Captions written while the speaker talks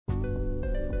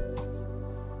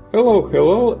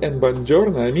Hello and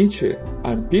buongiorno amici,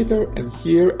 I'm Peter and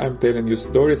here I'm telling you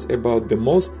stories about the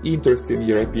most interesting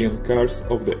European cars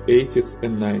of the 80s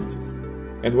and 90s.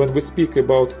 And when we speak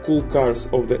about cool cars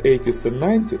of the 80s and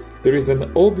 90s, there is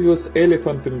an obvious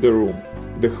elephant in the room,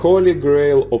 the Holy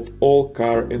Grail of all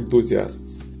car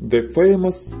enthusiasts, the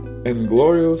famous and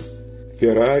glorious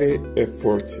Ferrari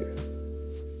F40.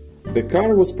 The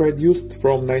car was produced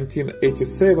from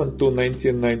 1987 to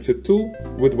 1992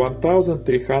 with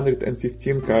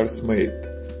 1,315 cars made,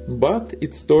 but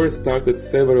its story started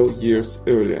several years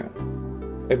earlier.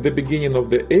 At the beginning of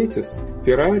the 80s,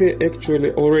 Ferrari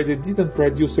actually already didn't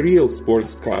produce real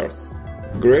sports cars.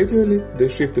 Gradually, they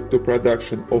shifted to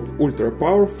production of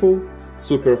ultra-powerful,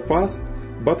 super-fast,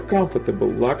 but comfortable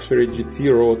luxury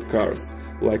GT road cars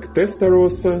like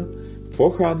Testarossa,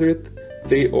 400,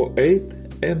 308,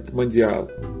 and Mondial.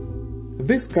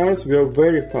 These cars were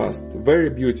very fast,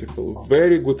 very beautiful,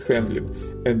 very good handling,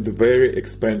 and very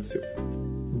expensive.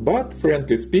 But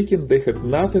frankly speaking, they had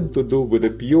nothing to do with the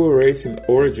pure racing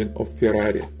origin of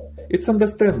Ferrari. It's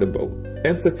understandable.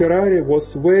 Enzo Ferrari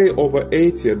was way over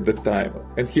 80 at the time,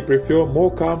 and he preferred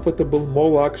more comfortable,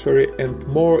 more luxury, and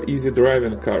more easy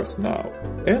driving cars now.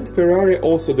 And Ferrari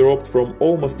also dropped from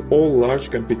almost all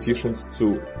large competitions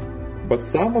too. But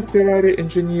some of Ferrari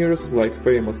engineers, like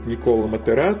famous Nicola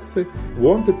Materazzi,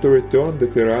 wanted to return the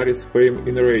Ferrari's fame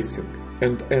in racing,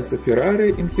 and Enzo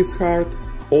Ferrari, in his heart,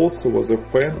 also was a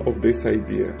fan of this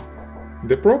idea.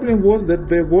 The problem was that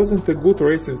there wasn't a good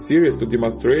racing series to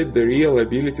demonstrate the real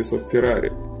abilities of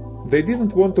Ferrari. They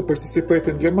didn't want to participate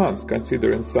in Le Mans,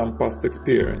 considering some past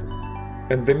experience.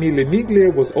 And the Mille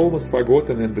Miglia was almost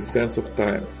forgotten in the sense of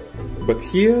time. But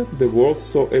here the world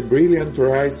saw a brilliant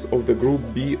rise of the Group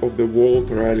B of the World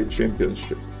Rally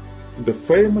Championship. The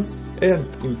famous and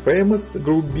infamous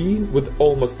Group B with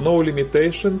almost no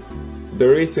limitations, the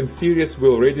racing series we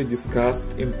already discussed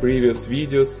in previous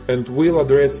videos and will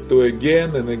address to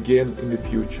again and again in the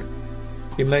future.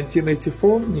 In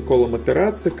 1984, Nicola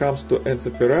Materazzi comes to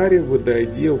Enzo Ferrari with the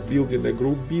idea of building a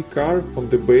Group B car on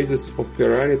the basis of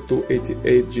Ferrari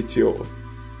 288 GTO.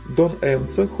 Don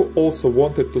Enzo, who also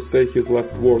wanted to say his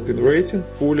last word in racing,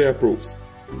 fully approves.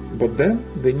 But then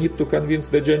they need to convince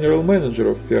the general manager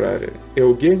of Ferrari,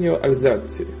 Eugenio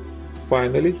Alzati.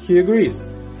 Finally, he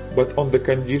agrees, but on the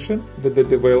condition that the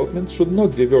development should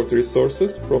not divert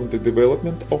resources from the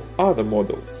development of other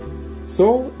models.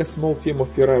 So, a small team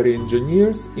of Ferrari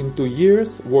engineers, in 2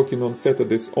 years, working on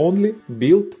Saturdays only,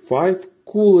 built 5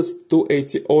 coolest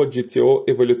 280 GTO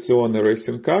Evoluzione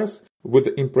racing cars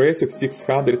with impressive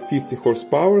 650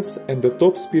 horsepower and a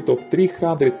top speed of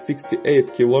 368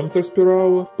 km per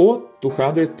hour or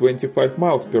 225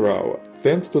 miles per hour,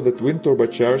 thanks to the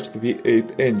twin-turbocharged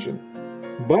V8 engine.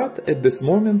 But at this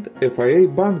moment, FIA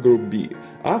banned Group B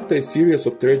after a series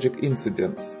of tragic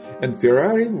incidents, and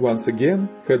Ferrari, once again,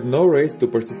 had no race to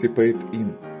participate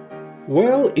in.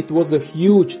 Well, it was a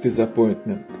huge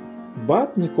disappointment.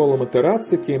 But Nicola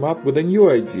Materazzi came up with a new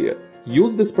idea.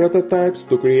 Use these prototypes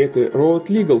to create a road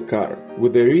legal car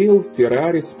with a real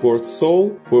Ferrari sports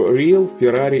soul for real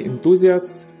Ferrari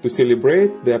enthusiasts to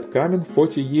celebrate the upcoming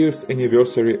 40 years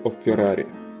anniversary of Ferrari.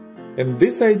 And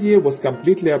this idea was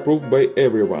completely approved by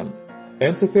everyone.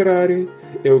 Enzo Ferrari,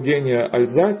 Eugenio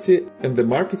Alzati and the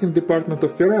marketing department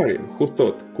of Ferrari, who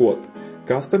thought, quote,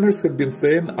 customers had been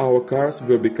saying our cars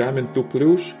were becoming too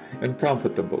plush and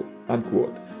comfortable,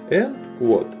 unquote. And,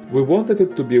 quote, we wanted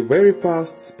it to be very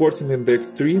fast, sporting in the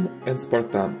extreme and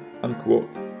Spartan, unquote.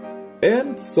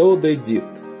 And so they did.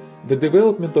 The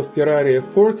development of Ferrari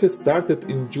F40 started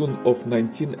in June of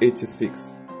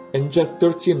 1986. And just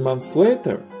 13 months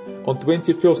later, on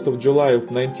 21st of July of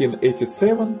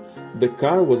 1987, the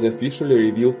car was officially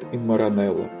revealed in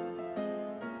Maranello.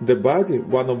 The body,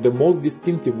 one of the most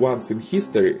distinctive ones in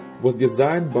history, was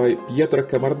designed by Pietro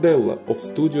Camardella of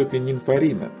Studio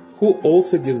Pininfarina, who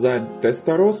also designed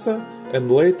Testarossa and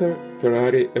later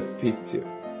Ferrari F50.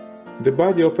 The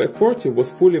body of F40 was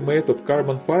fully made of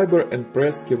carbon fiber and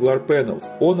pressed Kevlar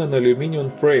panels on an aluminum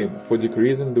frame for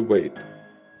decreasing the weight.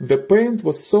 The paint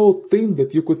was so thin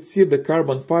that you could see the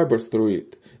carbon fibers through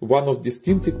it, one of the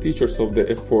distinctive features of the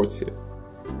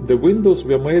F40. The windows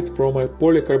were made from a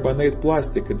polycarbonate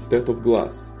plastic instead of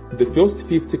glass. The first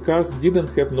 50 cars didn't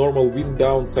have normal wind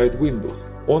downside windows,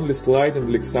 only sliding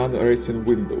Lexan racing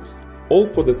windows, all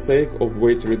for the sake of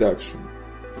weight reduction.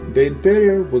 The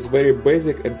interior was very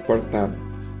basic and Spartan.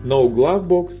 No glove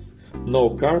box, no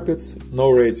carpets,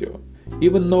 no radio.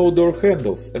 Even no door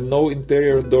handles and no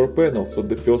interior door panels on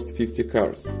the first 50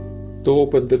 cars. To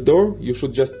open the door, you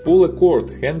should just pull a cord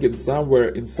hanging somewhere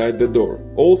inside the door.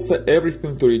 Also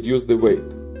everything to reduce the weight.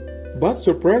 But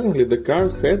surprisingly, the car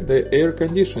had the air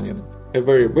conditioning. A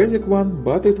very basic one,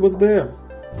 but it was there.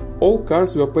 All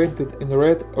cars were painted in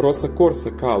red Rosa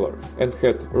Corsa color and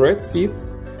had red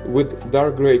seats with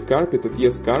dark grey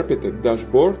carpeted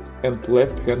dashboard and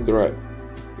left-hand drive.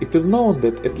 It is known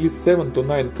that at least 7 to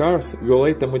 9 cars were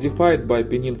later modified by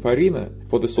Pininfarina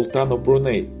for the Sultan of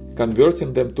Brunei,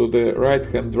 converting them to the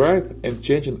right-hand drive and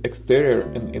changing exterior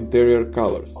and interior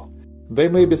colors. There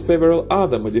may be several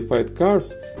other modified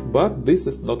cars, but this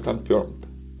is not confirmed.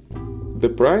 The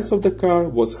price of the car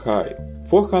was high,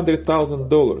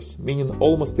 $400,000, meaning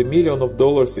almost $1 million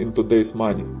in today's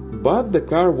money. But the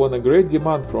car won a great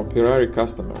demand from Ferrari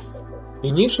customers.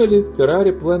 Initially,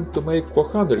 Ferrari planned to make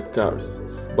 400 cars,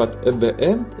 but at the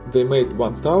end they made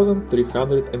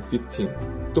 1,315.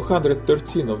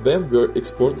 213 of them were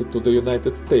exported to the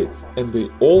United States, and they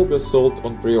all were sold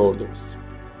on pre-orders.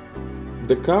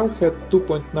 The car had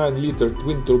 2.9-liter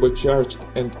twin-turbocharged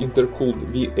and intercooled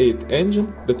V8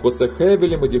 engine that was a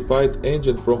heavily modified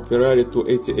engine from Ferrari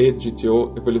 288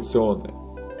 GTO Evoluzione.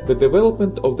 The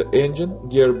development of the engine,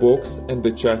 gearbox and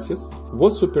the chassis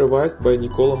was supervised by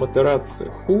Nicola Materazzi,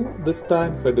 who this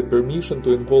time had the permission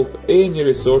to involve any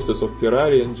resources of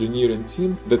Ferrari engineering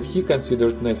team that he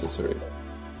considered necessary.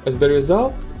 As the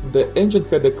result, the engine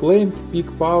had a claimed peak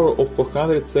power of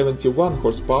 471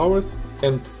 horsepower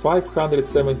and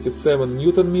 577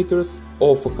 Nm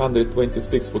or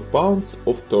 426 foot-pounds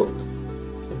of torque.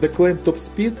 The claimed top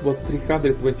speed was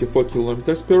 324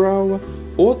 km per hour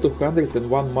or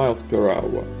 201 miles per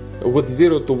hour, with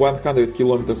 0 to 100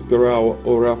 km per hour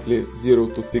or roughly 0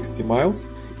 to 60 miles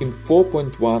in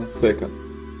 4.1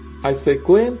 seconds. I say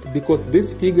claimed because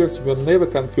these figures were never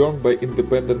confirmed by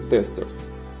independent testers.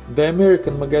 The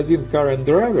American magazine Car and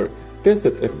Driver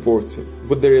tested F40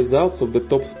 with the results of the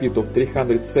top speed of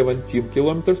 317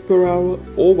 km per hour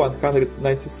or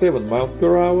 197 miles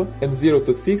per hour and 0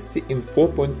 to 60 in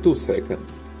 4.2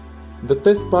 seconds. The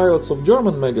test pilots of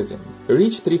German magazine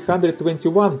reached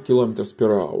 321 km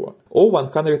per hour or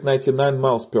 199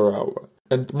 miles per hour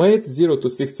and made 0 to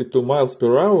 62 miles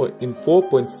per hour in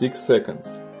 4.6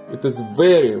 seconds. It is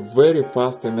very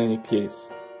fast in any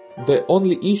case. The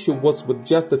only issue was with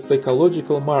just a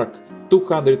psychological mark,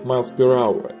 200 miles per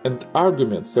hour, and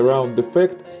arguments around the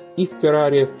fact if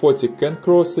Ferrari F40 can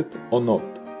cross it or not.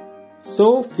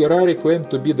 So Ferrari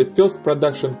claimed to be the first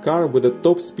production car with a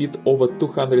top speed over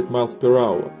 200 miles per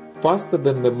hour, faster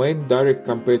than the main direct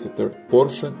competitor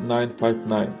Porsche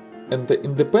 959, and the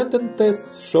independent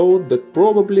tests showed that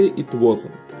probably it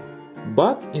wasn't.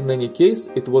 But in any case,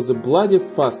 it was a bloody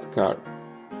fast car.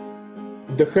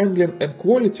 The handling and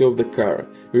quality of the car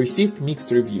received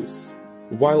mixed reviews.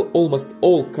 While almost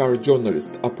all car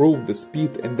journalists approved the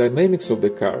speed and dynamics of the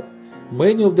car,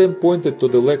 many of them pointed to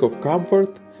the lack of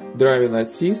comfort, driving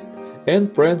assist,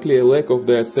 and frankly a lack of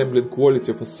the assembling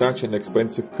quality for such an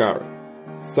expensive car.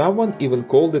 Someone even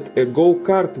called it a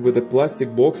go-kart with a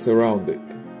plastic box around it.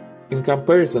 In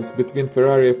comparisons between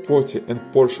Ferrari F40 and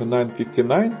Porsche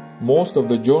 959, most of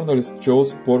the journalists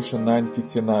chose Porsche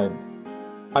 959.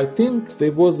 I think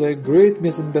there was a great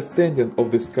misunderstanding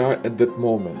of this car at that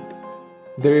moment.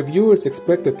 The reviewers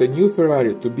expected a new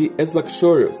Ferrari to be as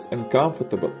luxurious and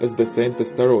comfortable as the same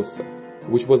Testarossa,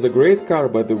 which was a great car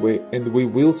by the way, and we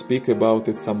will speak about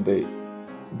it someday.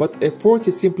 But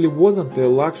F40 simply wasn't a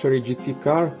luxury GT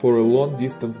car for a long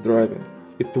distance driving.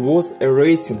 It was a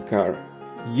racing car.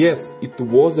 Yes, it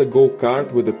was a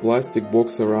go-kart with a plastic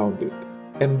box around it.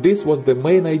 And this was the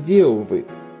main idea of it.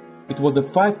 It was a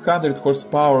 500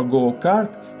 horsepower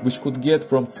go-kart which could get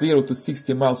from 0 to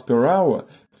 60 miles per hour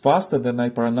faster than I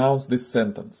pronounce this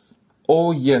sentence.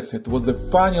 Oh yes, it was the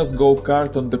funniest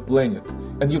go-kart on the planet,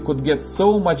 and you could get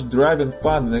so much driving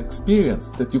fun and experience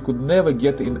that you could never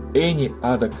get in any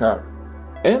other car.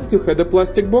 And you had a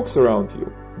plastic box around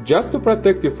you, just to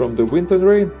protect you from the wind and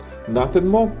rain, nothing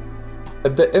more.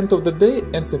 At the end of the day,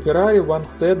 Enzo Ferrari once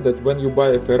said that when you buy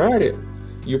a Ferrari,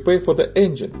 you pay for the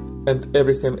engine, and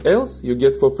everything else you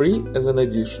get for free as an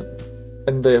addition.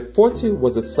 And the F40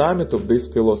 was a summit of this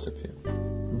philosophy.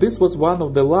 This was one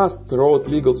of the last road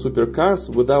legal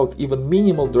supercars without even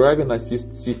minimal driving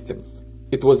assist systems.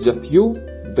 It was just you,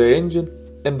 the engine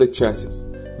and the chassis,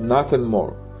 nothing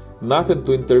more. Nothing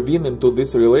to intervene into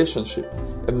this relationship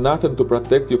and nothing to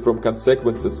protect you from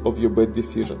consequences of your bad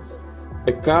decisions.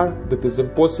 A car that is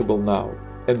impossible now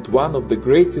and one of the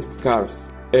greatest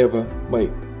cars ever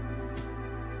made.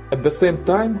 At the same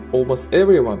time, almost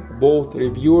everyone, both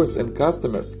reviewers and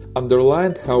customers,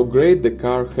 underlined how great the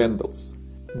car handles.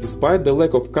 Despite the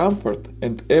lack of comfort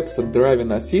and absent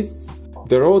driving assists,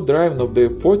 the road driving of the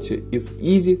F40 is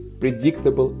easy,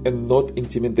 predictable and not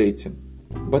intimidating.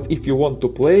 But if you want to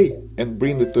play and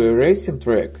bring it to a racing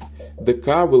track, the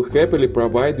car will happily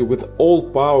provide you with all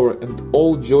power and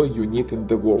all joy you need in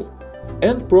the world.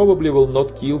 And probably will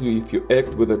not kill you if you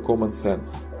act with a common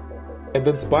sense. And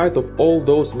in spite of all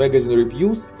those magazine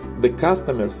reviews, the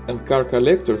customers and car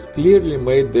collectors clearly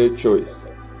made their choice.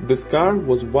 This car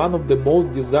was one of the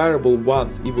most desirable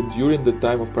ones even during the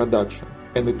time of production,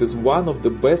 and it is one of the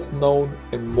best known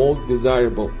and most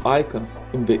desirable icons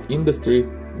in the industry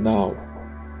now.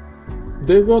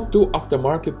 There were two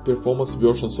aftermarket performance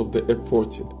versions of the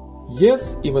F40.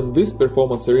 Yes, even this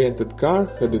performance-oriented car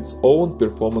had its own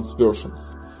performance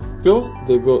versions. First,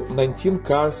 there were 19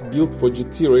 cars built for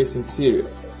GT racing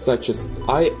series, such as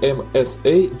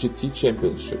IMSA GT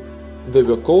Championship. They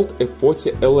were called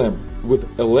F40 LM, with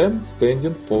LM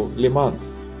standing for Le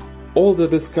Mans. Although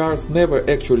these cars never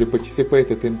actually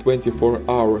participated in 24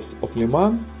 hours of Le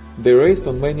Mans, they raced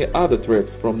on many other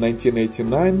tracks from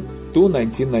 1989 to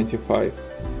 1995.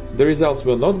 The results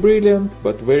were not brilliant,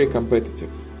 but very competitive.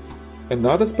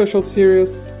 Another special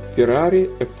series, Ferrari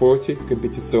F40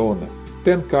 Competizione.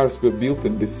 10 cars were built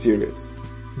in this series.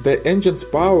 The engine's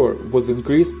power was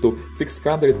increased to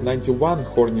 691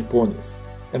 horny ponies,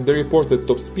 and the reported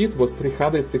top speed was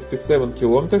 367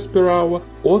 km per hour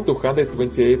or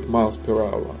 228 miles per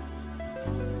hour.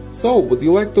 So, would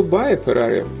you like to buy a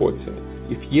Ferrari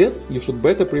F40? If yes, you should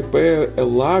better prepare a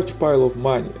large pile of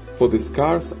money, for these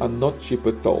cars are not cheap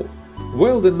at all.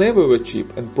 Well, they never were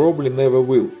cheap and probably never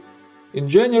will. In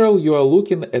general, you are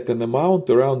looking at an amount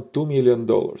around $2 million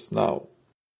now.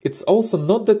 It's also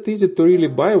not that easy to really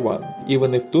buy one,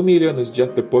 even if $2 million is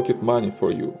just a pocket money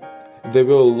for you. There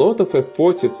were a lot of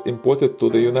F40s imported to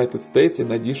the United States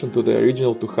in addition to the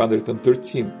original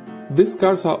 213. These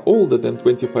cars are older than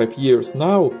 25 years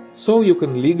now, so you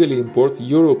can legally import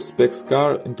Europe specs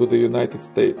car into the United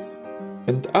States.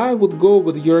 And I would go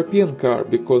with European car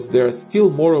because there are still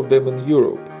more of them in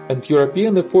Europe, and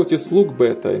European F40s look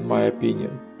better in my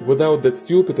opinion, without that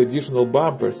stupid additional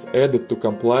bumpers added to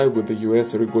comply with the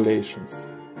US regulations.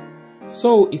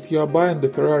 So if you are buying the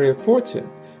Ferrari F40,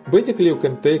 basically you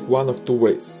can take one of two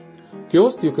ways.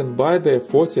 First, you can buy the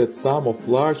F40 at some of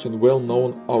large and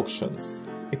well-known auctions.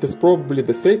 It is probably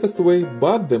the safest way,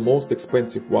 but the most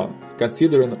expensive one,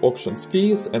 considering auctions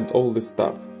fees and all this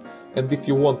stuff. And if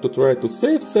you want to try to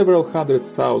save several hundred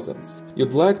thousands,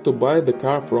 you'd like to buy the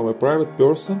car from a private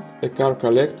person, a car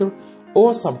collector,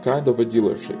 or some kind of a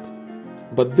dealership.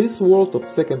 But this world of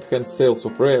second-hand sales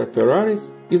of rare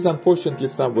Ferraris is unfortunately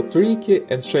somewhat tricky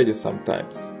and shady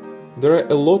sometimes. There are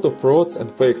a lot of frauds and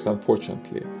fakes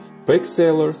unfortunately. Fake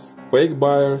sellers, fake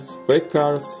buyers, fake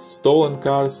cars, stolen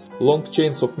cars, long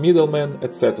chains of middlemen,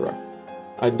 etc.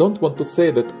 I don't want to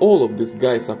say that all of these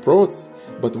guys are frauds,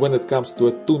 but when it comes to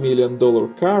a $2 million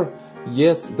car,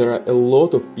 yes, there are a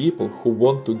lot of people who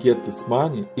want to get this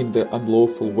money in the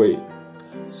unlawful way.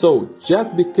 So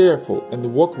just be careful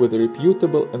and work with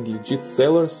reputable and legit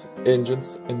sellers,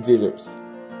 agents and dealers.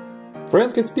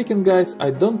 Frankly speaking guys,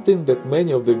 I don't think that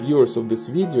many of the viewers of this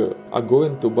video are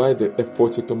going to buy the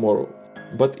F40 tomorrow.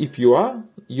 But if you are,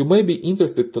 you may be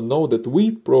interested to know that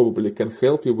we probably can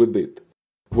help you with it.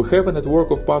 We have a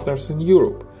network of partners in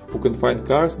Europe who can find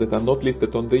cars that are not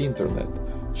listed on the internet,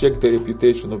 check the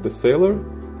reputation of the seller,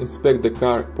 inspect the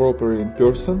car properly in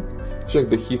person, check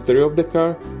the history of the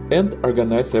car and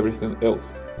organize everything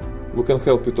else. We can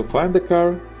help you to find the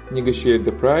car, negotiate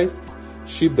the price,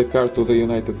 ship the car to the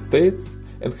United States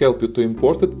and help you to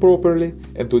import it properly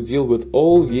and to deal with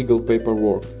all legal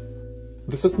paperwork.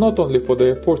 This is not only for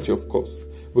the F40 of course.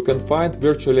 We can find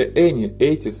virtually any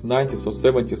 80s, 90s or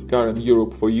 70s car in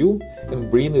Europe for you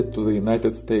and bring it to the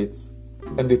United States.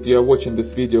 And if you are watching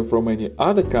this video from any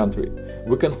other country,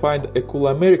 we can find a cool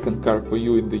American car for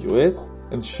you in the US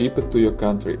and ship it to your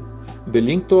country. The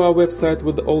link to our website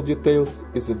with all details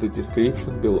is in the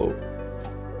description below.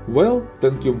 Well,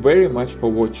 thank you very much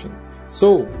for watching.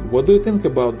 So, what do you think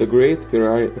about the great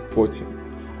Ferrari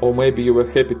F40? Or maybe you were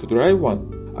happy to drive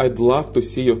one? I'd love to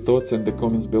see your thoughts in the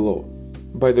comments below.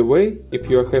 By the way, if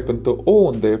you happen to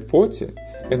own the F40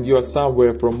 and you are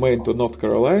somewhere from Maine to North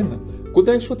Carolina, could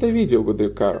I shoot a video with your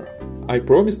car? I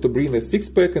promise to bring a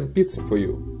six-pack and pizza for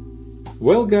you.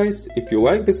 Well guys, if you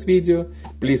like this video,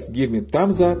 please give me a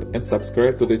thumbs up and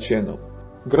subscribe to the channel.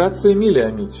 Grazie mille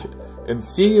amici, and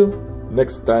see you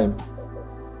next time.